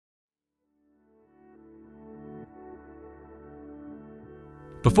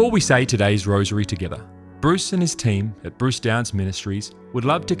Before we say today's Rosary together, Bruce and his team at Bruce Downs Ministries would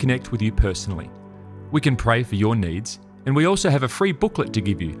love to connect with you personally. We can pray for your needs, and we also have a free booklet to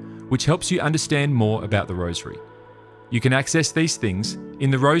give you, which helps you understand more about the Rosary. You can access these things in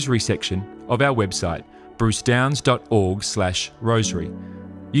the Rosary section of our website, brucedowns.org/rosary.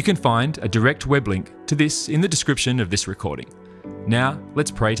 You can find a direct web link to this in the description of this recording. Now, let's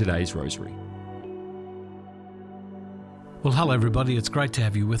pray today's Rosary. Well, hello everybody, it's great to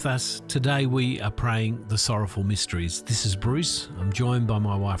have you with us. Today we are praying the Sorrowful Mysteries. This is Bruce, I'm joined by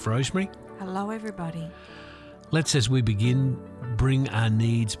my wife Rosemary. Hello everybody. Let's, as we begin, bring our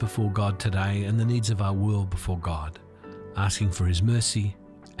needs before God today and the needs of our world before God, asking for His mercy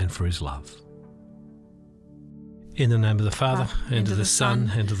and for His love. In the name of the Father, and of the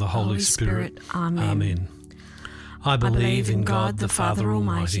Son, and of the Holy Spirit. Amen. I believe in God the Father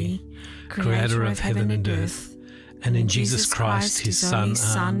Almighty, Creator of heaven and earth, and in Jesus Christ, His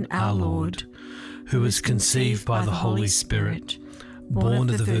Son, our Lord, who was conceived by the Holy Spirit, born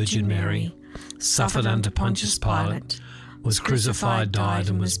of the Virgin Mary, suffered under Pontius Pilate, was crucified, died,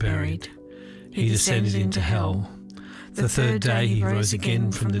 and was buried. He descended into hell. The third day He rose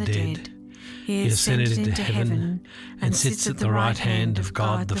again from the dead. He ascended into heaven and sits at the right hand of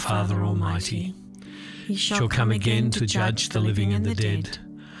God the Father Almighty. He shall come again to judge the living and the dead.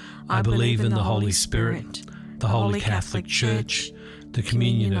 I believe in the Holy Spirit, the Holy Catholic Church, the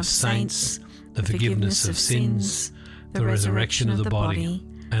communion of saints, the forgiveness of sins, the resurrection of the body,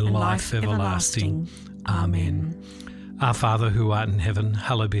 and life everlasting. Amen. Our Father who art in heaven,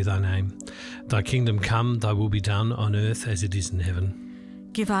 hallowed be thy name. Thy kingdom come, thy will be done on earth as it is in heaven.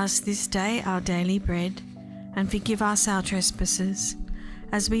 Give us this day our daily bread, and forgive us our trespasses,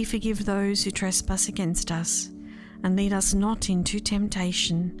 as we forgive those who trespass against us. And lead us not into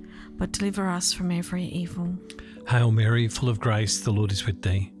temptation, but deliver us from every evil. Hail Mary, full of grace, the Lord is with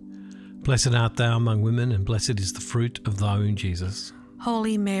thee. Blessed art thou among women, and blessed is the fruit of thy womb, Jesus.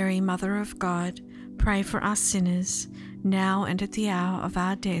 Holy Mary, Mother of God, pray for us sinners, now and at the hour of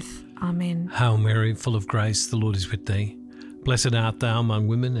our death. Amen. Hail Mary, full of grace, the Lord is with thee. Blessed art thou among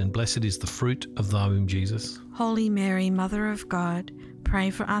women, and blessed is the fruit of thy womb, Jesus. Holy Mary, Mother of God, pray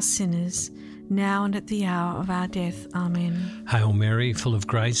for us sinners, now and at the hour of our death. Amen. Hail Mary, full of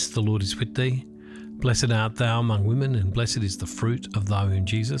grace, the Lord is with thee. Blessed art thou among women, and blessed is the fruit of thy womb,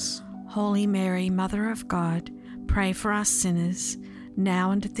 Jesus. Holy Mary, Mother of God, pray for us sinners,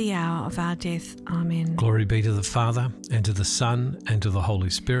 now and at the hour of our death. Amen. Glory be to the Father, and to the Son, and to the Holy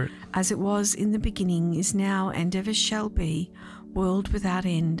Spirit. As it was in the beginning, is now, and ever shall be, world without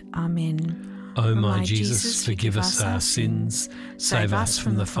end. Amen. O my Jesus, forgive us our sins, save us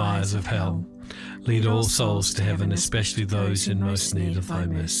from the fires of hell. Lead all souls to heaven, especially those in most need of thy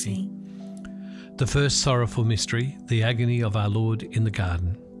mercy. The first sorrowful mystery, the agony of our Lord in the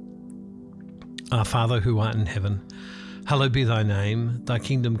garden. Our Father who art in heaven, hallowed be thy name. Thy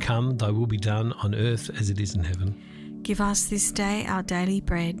kingdom come, thy will be done on earth as it is in heaven. Give us this day our daily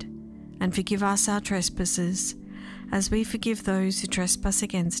bread, and forgive us our trespasses, as we forgive those who trespass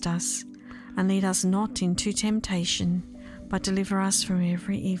against us. And lead us not into temptation, but deliver us from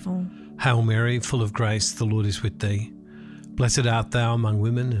every evil. Hail Mary, full of grace, the Lord is with thee. Blessed art thou among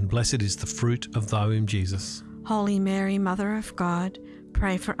women, and blessed is the fruit of thy womb, Jesus. Holy Mary, Mother of God,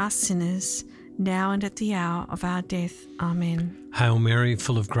 pray for us sinners, now and at the hour of our death. Amen. Hail Mary,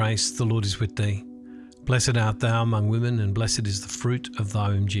 full of grace, the Lord is with thee. Blessed art thou among women, and blessed is the fruit of thy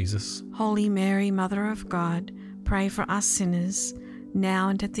womb, Jesus. Holy Mary, Mother of God, pray for us sinners, now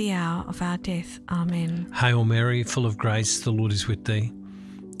and at the hour of our death. Amen. Hail Mary, full of grace, the Lord is with thee.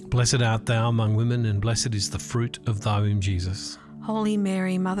 Blessed art thou among women, and blessed is the fruit of thy womb, Jesus. Holy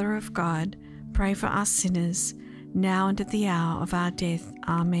Mary, Mother of God, pray for us sinners, now and at the hour of our death.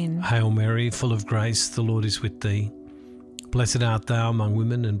 Amen. Hail Mary, full of grace, the Lord is with thee. Blessed art thou among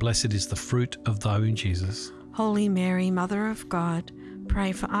women, and blessed is the fruit of thy womb, Jesus. Holy Mary, Mother of God,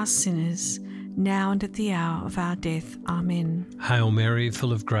 pray for us sinners, now and at the hour of our death. Amen. Hail Mary,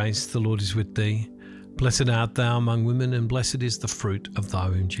 full of grace, the Lord is with thee. Blessed art thou among women, and blessed is the fruit of thy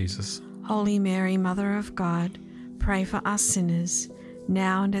womb, Jesus. Holy Mary, Mother of God, pray for us sinners,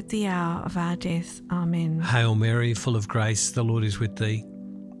 now and at the hour of our death. Amen. Hail Mary, full of grace, the Lord is with thee.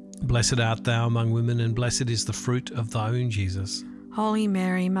 Blessed art thou among women, and blessed is the fruit of thy womb, Jesus. Holy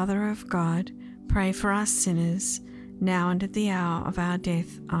Mary, Mother of God, pray for us sinners, now and at the hour of our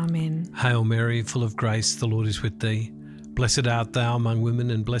death. Amen. Hail Mary, full of grace, the Lord is with thee. Blessed art thou among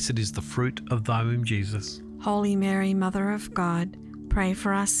women, and blessed is the fruit of thy womb, Jesus. Holy Mary, Mother of God, pray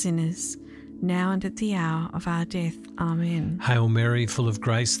for us sinners, now and at the hour of our death. Amen. Hail Mary, full of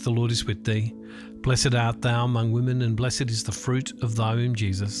grace, the Lord is with thee. Blessed art thou among women, and blessed is the fruit of thy womb,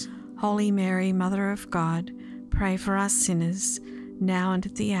 Jesus. Holy Mary, Mother of God, pray for us sinners, now and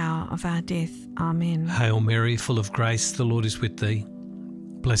at the hour of our death. Amen. Hail Mary, full of grace, the Lord is with thee.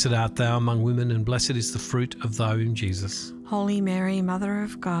 Blessed art thou among women, and blessed is the fruit of thy womb, Jesus. Holy Mary, Mother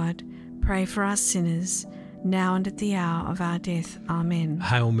of God, pray for us sinners, now and at the hour of our death. Amen.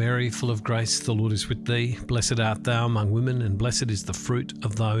 Hail Mary, full of grace, the Lord is with thee. Blessed art thou among women, and blessed is the fruit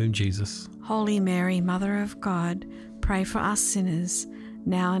of thy womb, Jesus. Holy Mary, Mother of God, pray for us sinners,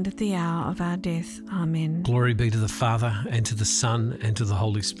 now and at the hour of our death. Amen. Glory be to the Father, and to the Son, and to the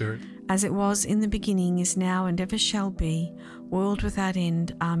Holy Spirit. As it was in the beginning, is now, and ever shall be, world without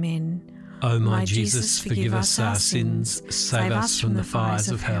end. Amen. O my Jesus, forgive us our sins, save us from the fires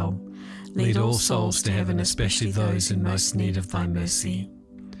of hell. Lead all souls to heaven, especially those in most need of thy mercy.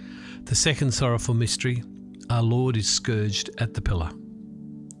 The second sorrowful mystery, our Lord is scourged at the pillar.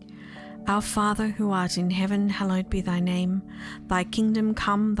 Our Father, who art in heaven, hallowed be thy name. Thy kingdom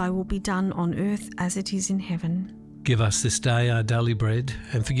come, thy will be done on earth as it is in heaven. Give us this day our daily bread,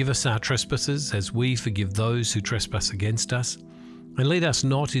 and forgive us our trespasses, as we forgive those who trespass against us. And lead us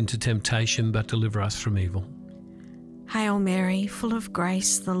not into temptation, but deliver us from evil. Hail Mary, full of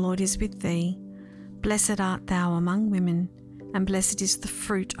grace, the Lord is with thee. Blessed art thou among women, and blessed is the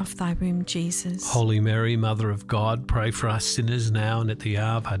fruit of thy womb, Jesus. Holy Mary, Mother of God, pray for us sinners now and at the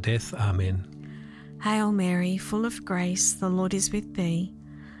hour of our death. Amen. Hail Mary, full of grace, the Lord is with thee.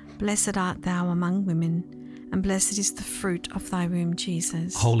 Blessed art thou among women, and blessed is the fruit of thy womb,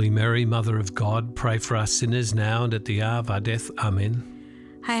 Jesus. Holy Mary, Mother of God, pray for us sinners now and at the hour of our death.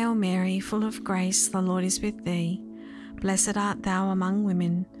 Amen. Hail Mary, full of grace, the Lord is with thee. Blessed art thou among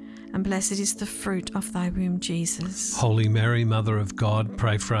women, and blessed is the fruit of thy womb, Jesus. Holy Mary, Mother of God,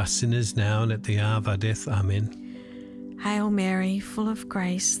 pray for us sinners now and at the hour of our death. Amen. Hail Mary, full of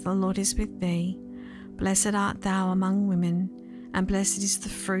grace, the Lord is with thee. Blessed art thou among women, and blessed is the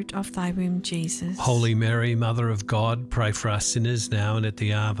fruit of thy womb, Jesus. Holy Mary, Mother of God, pray for us sinners now and at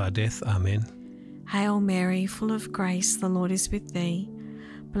the hour of our death. Amen. Hail Mary, full of grace, the Lord is with thee.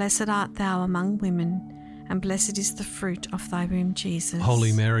 Blessed art thou among women, and blessed is the fruit of thy womb, Jesus.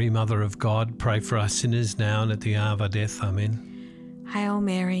 Holy Mary, Mother of God, pray for us sinners now and at the hour of our death. Amen. Hail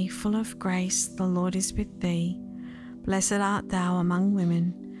Mary, full of grace, the Lord is with thee. Blessed art thou among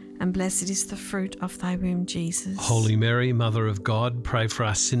women, and blessed is the fruit of thy womb, Jesus. Holy Mary, Mother of God, pray for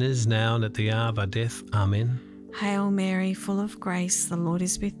us sinners now and at the hour of our death. Amen. Hail Mary, full of grace, the Lord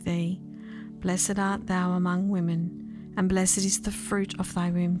is with thee. Blessed art thou among women, and blessed is the fruit of thy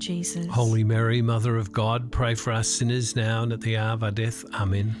womb, Jesus. Holy Mary, Mother of God, pray for us sinners now and at the hour of our death.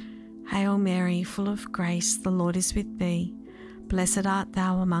 Amen. Hail Mary, full of grace, the Lord is with thee. Blessed art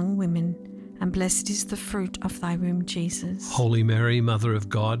thou among women, and blessed is the fruit of thy womb, Jesus. Holy Mary, Mother of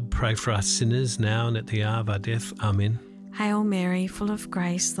God, pray for us sinners now and at the hour of our death. Amen. Hail Mary, full of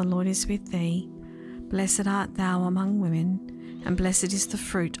grace, the Lord is with thee. Blessed art thou among women, and blessed is the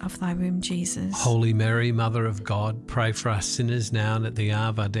fruit of thy womb, Jesus. Holy Mary, Mother of God, pray for us sinners now and at the hour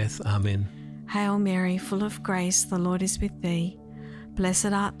of our death. Amen. Hail Mary, full of grace, the Lord is with thee. Blessed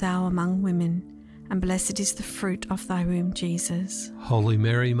art thou among women, and blessed is the fruit of thy womb, Jesus. Holy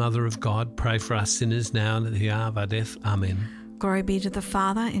Mary, Mother of God, pray for us sinners now and at the hour of our death. Amen. Glory be to the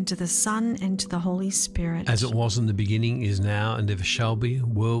Father, and to the Son, and to the Holy Spirit. As it was in the beginning, is now, and ever shall be,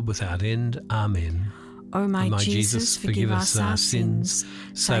 world without end. Amen. O my Jesus, forgive us our sins,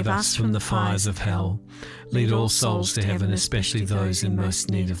 save us from the fires of hell. Lead all souls to heaven, especially those in most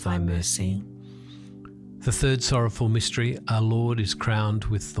need of thy mercy. The third sorrowful mystery, our Lord is crowned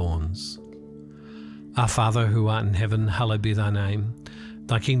with thorns. Our Father, who art in heaven, hallowed be thy name.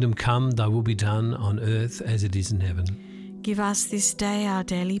 Thy kingdom come, thy will be done on earth as it is in heaven. Give us this day our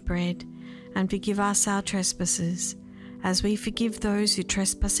daily bread, and forgive us our trespasses, as we forgive those who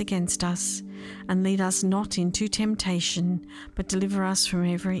trespass against us. And lead us not into temptation, but deliver us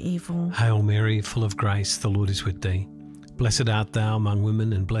from every evil. Hail Mary, full of grace, the Lord is with thee. Blessed art thou among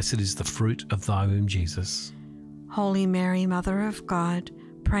women, and blessed is the fruit of thy womb, Jesus. Holy Mary, Mother of God,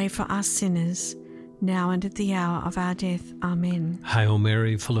 pray for us sinners, now and at the hour of our death. Amen. Hail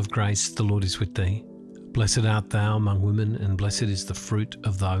Mary, full of grace, the Lord is with thee. Blessed art thou among women, and blessed is the fruit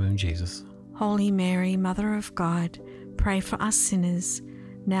of thy womb, Jesus. Holy Mary, Mother of God, pray for us sinners,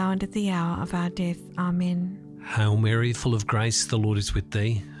 now and at the hour of our death. Amen. Hail Mary, full of grace, the Lord is with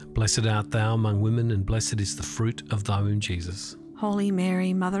thee. Blessed art thou among women, and blessed is the fruit of thy womb, Jesus. Holy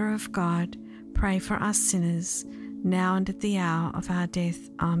Mary, Mother of God, pray for us sinners, now and at the hour of our death.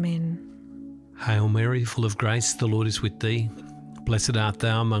 Amen. Hail Mary, full of grace, the Lord is with thee. Blessed art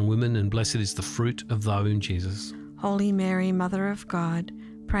thou among women, and blessed is the fruit of thy womb, Jesus. Holy Mary, Mother of God,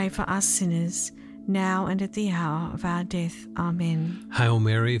 pray for us sinners, now and at the hour of our death. Amen. Hail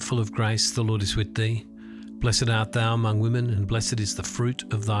Mary, full of grace, the Lord is with thee. Blessed art thou among women, and blessed is the fruit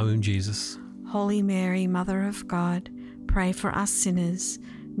of thy womb, Jesus. Holy Mary, Mother of God, pray for us sinners,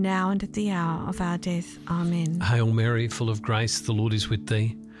 now and at the hour of our death. Amen. Hail Mary, full of grace, the Lord is with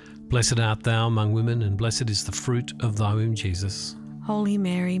thee. Blessed art thou among women, and blessed is the fruit of thy womb, Jesus. Holy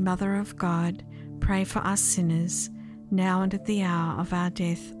Mary, Mother of God, pray for us sinners, now and at the hour of our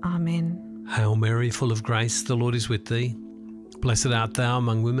death. Amen. Hail Mary, full of grace, the Lord is with thee. Blessed art thou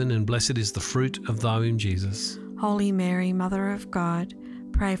among women, and blessed is the fruit of thy womb, Jesus. Holy Mary, Mother of God,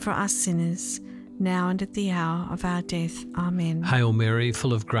 pray for us sinners, now and at the hour of our death. Amen. Hail Mary,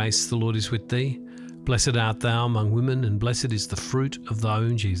 full of grace, the Lord is with thee. Blessed art thou among women, and blessed is the fruit of thy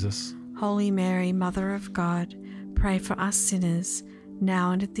womb, Jesus. Holy Mary, Mother of God, pray for us sinners,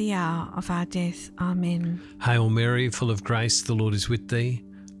 now and at the hour of our death. Amen. Hail Mary, full of grace, the Lord is with thee.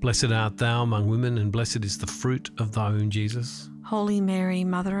 Blessed art thou among women, and blessed is the fruit of thy womb, Jesus. Holy Mary,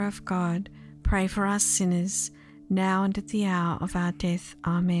 Mother of God, pray for us sinners, now and at the hour of our death.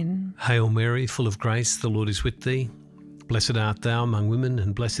 Amen. Hail Mary, full of grace, the Lord is with thee. Blessed art thou among women,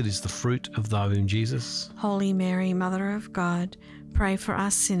 and blessed is the fruit of thy womb, Jesus. Holy Mary, Mother of God, pray for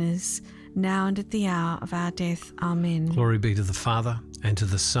us sinners, now and at the hour of our death. Amen. Glory be to the Father, and to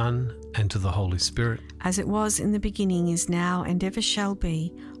the Son, and to the Holy Spirit. As it was in the beginning, is now, and ever shall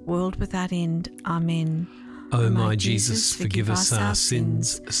be, world without end. Amen. O my Jesus, forgive us our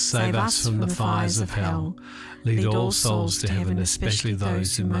sins, save us from the fires of hell. Lead all souls to heaven, especially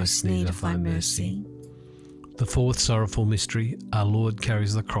those who most need of thy mercy. The fourth sorrowful mystery, our Lord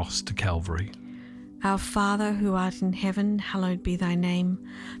carries the cross to Calvary. Our Father, who art in heaven, hallowed be thy name.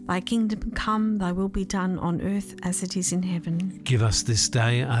 Thy kingdom come, thy will be done on earth as it is in heaven. Give us this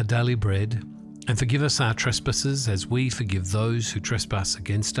day our daily bread, and forgive us our trespasses as we forgive those who trespass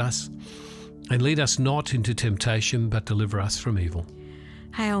against us. And lead us not into temptation, but deliver us from evil.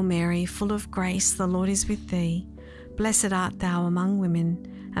 Hail Mary, full of grace, the Lord is with thee. Blessed art thou among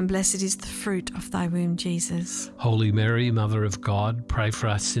women, and blessed is the fruit of thy womb, Jesus. Holy Mary, Mother of God, pray for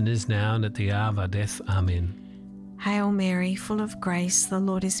us sinners now and at the hour of our death. Amen. Hail Mary, full of grace, the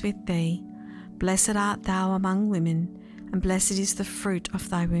Lord is with thee. Blessed art thou among women, and blessed is the fruit of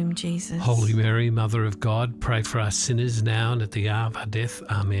thy womb, Jesus. Holy Mary, Mother of God, pray for us sinners now and at the hour of our death.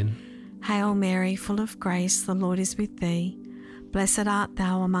 Amen. Hail Mary, full of grace, the Lord is with thee. Blessed art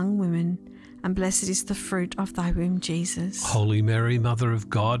thou among women, and blessed is the fruit of thy womb, Jesus. Holy Mary, Mother of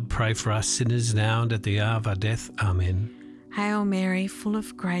God, pray for us sinners now and at the hour of our death. Amen. Hail Mary, full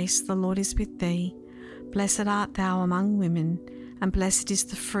of grace, the Lord is with thee. Blessed art thou among women, and blessed is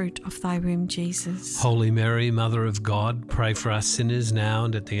the fruit of thy womb, Jesus. Holy Mary, Mother of God, pray for us sinners now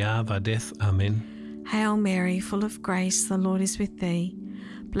and at the hour of our death. Amen. Hail Mary, full of grace, the Lord is with thee.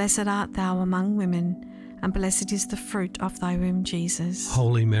 Blessed art thou among women, and blessed is the fruit of thy womb, Jesus.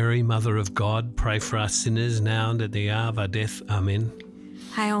 Holy Mary, Mother of God, pray for us sinners now and at the hour of our death. Amen.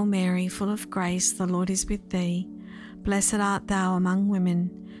 Hail Mary, full of grace, the Lord is with thee. Blessed art thou among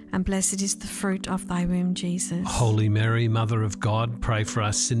women, and blessed is the fruit of thy womb, Jesus. Holy Mary, Mother of God, pray for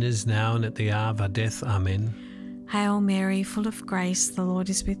us sinners now and at the hour of our death. Amen. Hail Mary, full of grace, the Lord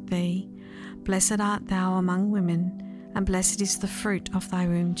is with thee. Blessed art thou among women, and blessed is the fruit of thy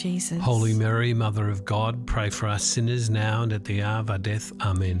womb, Jesus. Holy Mary, Mother of God, pray for us sinners now and at the hour of our death.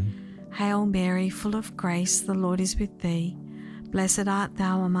 Amen. Hail Mary, full of grace, the Lord is with thee. Blessed art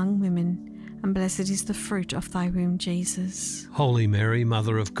thou among women, and blessed is the fruit of thy womb, Jesus. Holy Mary,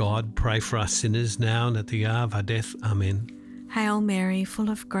 Mother of God, pray for us sinners now and at the hour of our death. Amen. Hail Mary, full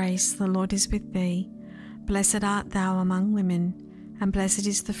of grace, the Lord is with thee. Blessed art thou among women, and blessed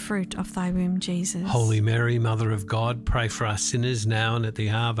is the fruit of thy womb, Jesus. Holy Mary, Mother of God, pray for us sinners now and at the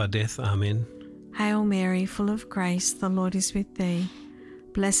hour of our death. Amen. Hail Mary, full of grace, the Lord is with thee.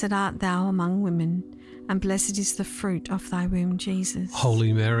 Blessed art thou among women, and blessed is the fruit of thy womb, Jesus.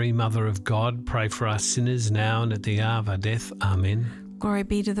 Holy Mary, Mother of God, pray for us sinners now and at the hour of our death. Amen. Glory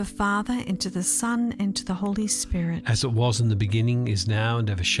be to the Father, and to the Son, and to the Holy Spirit. As it was in the beginning, is now, and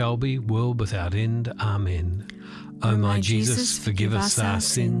ever shall be, world without end. Amen. O my Jesus, forgive us our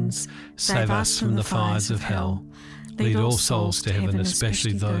sins, save us from the fires of hell. Lead all souls to heaven,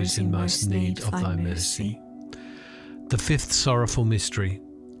 especially those in most need of thy mercy. The fifth sorrowful mystery,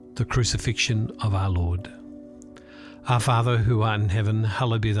 the crucifixion of our Lord. Our Father, who art in heaven,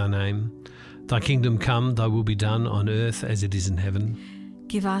 hallowed be thy name. Thy kingdom come, thy will be done on earth as it is in heaven.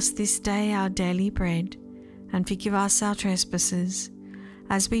 Give us this day our daily bread, and forgive us our trespasses,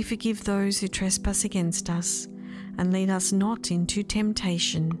 as we forgive those who trespass against us. and lead us not into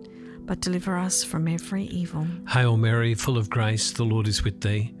temptation, but deliver us from every evil. Hail Mary, full of grace, the Lord is with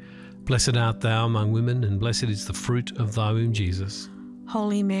thee. Blessed art thou among women, and blessed is the fruit of thy womb, Jesus.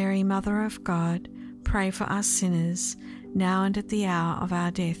 Holy Mary, Mother of God, pray for us sinners, now and at the hour of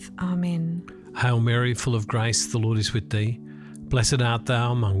our death. Amen. Hail Mary, full of grace, the Lord is with thee. Blessed art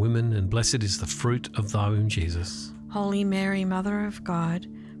thou among women, and blessed is the fruit of thy womb, Jesus. Holy Mary, Mother of God,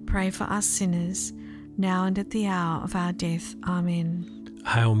 pray for us sinners, now and at the hour of our death. Amen.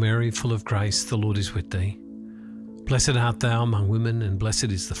 Hail Mary, full of grace, the Lord is with thee. Blessed art thou among women, and blessed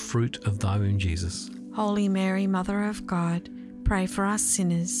is the fruit of thy womb, Jesus. Holy Mary, Mother of God, pray for us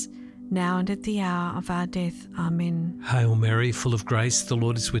sinners, now and at the hour of our death. Amen. Hail Mary, full of grace, the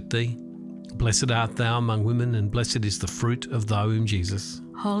Lord is with thee. Blessed art thou among women, and blessed is the fruit of thy womb, Jesus.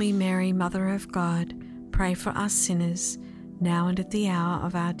 Holy Mary, Mother of God, pray for us sinners, now and at the hour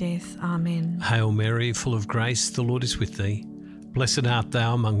of our death. Amen. Hail Mary, full of grace, the Lord is with thee. Blessed art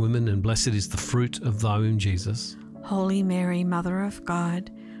thou among women, and blessed is the fruit of thy womb, Jesus. Holy Mary, Mother of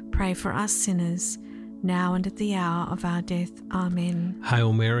God, pray for us sinners, now and at the hour of our death. Amen.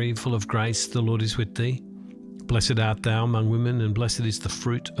 Hail Mary, full of grace, the Lord is with thee. Blessed art thou among women, and blessed is the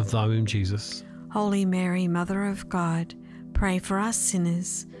fruit of thy womb, Jesus. Holy Mary, Mother of God, pray for us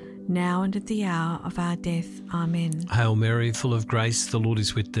sinners, now and at the hour of our death. Amen. Hail Mary, full of grace, the Lord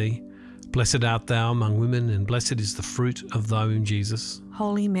is with thee. Blessed art thou among women, and blessed is the fruit of thy womb, Jesus.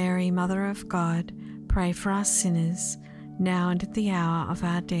 Holy Mary, Mother of God, pray for us sinners, now and at the hour of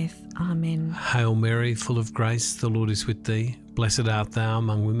our death. Amen. Hail Mary, full of grace, the Lord is with thee. Blessed art thou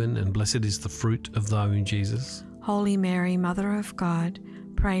among women, and blessed is the fruit of thy womb, Jesus. Holy Mary, Mother of God,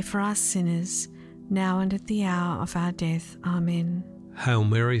 pray for us sinners, now and at the hour of our death. Amen. Hail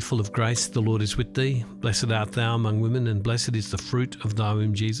Mary, full of grace, the Lord is with thee. Blessed art thou among women, and blessed is the fruit of thy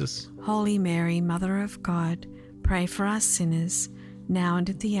womb, Jesus. Holy Mary, Mother of God, pray for us sinners, now and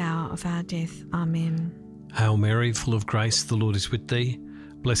at the hour of our death. Amen. Hail Mary, full of grace, the Lord is with thee.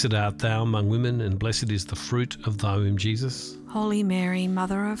 Blessed art thou among women, and blessed is the fruit of thy womb, Jesus. Holy Mary,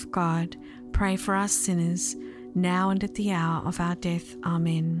 Mother of God, pray for us sinners, now and at the hour of our death.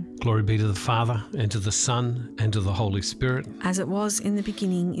 Amen. Glory be to the Father, and to the Son, and to the Holy Spirit. As it was in the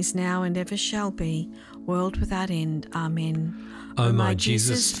beginning, is now, and ever shall be, world without end. Amen. O my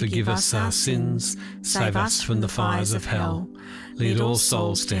Jesus, forgive us our sins, save us from the fires of hell. Lead all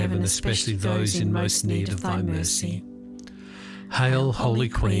souls to heaven, especially those in most need of thy mercy. Hail, Holy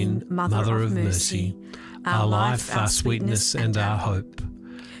Queen, Mother of Mercy, our life, our sweetness, and our hope.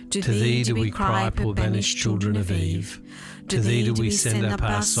 To thee do we cry, poor banished children of Eve. To thee do we send up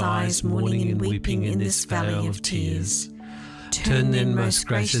our sighs, mourning and weeping in this valley of tears. Turn then, most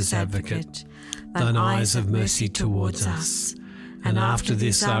gracious Advocate, thine eyes of mercy towards us, and after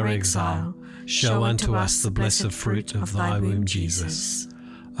this our exile, show unto us the blessed fruit of thy womb, Jesus.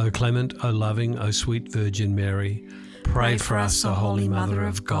 O clement, O loving, O sweet Virgin Mary, pray for us, O Holy Mother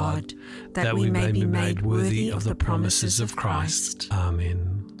of God, that we may be made worthy of the promises of Christ.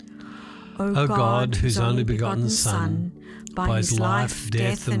 Amen. O God, whose only begotten Son, by his life,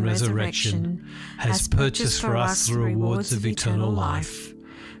 death, and resurrection, has purchased for us the rewards of eternal life,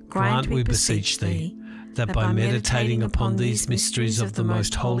 grant, we beseech thee, that by meditating upon these mysteries of the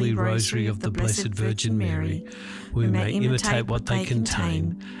most holy Rosary of the Blessed Virgin Mary, we may imitate what they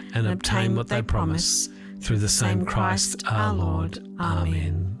contain and obtain what they promise, through the same Christ our Lord.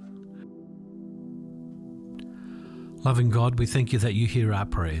 Amen. Loving God, we thank you that you hear our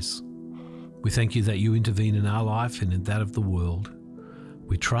prayers. We thank you that you intervene in our life and in that of the world.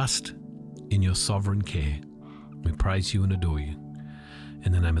 We trust in your sovereign care. We praise you and adore you.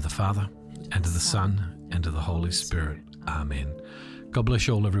 In the name of the Father, and of the Son, and of the Holy Spirit. Amen. God bless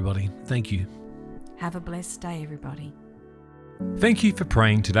you all, everybody. Thank you. Have a blessed day, everybody. Thank you for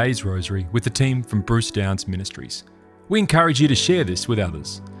praying today's Rosary with the team from Bruce Downs Ministries. We encourage you to share this with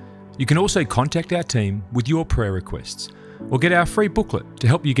others. You can also contact our team with your prayer requests, or get our free booklet to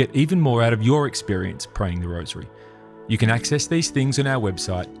help you get even more out of your experience praying the Rosary. You can access these things on our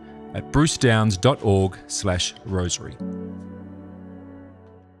website at brucedowns.org/rosary.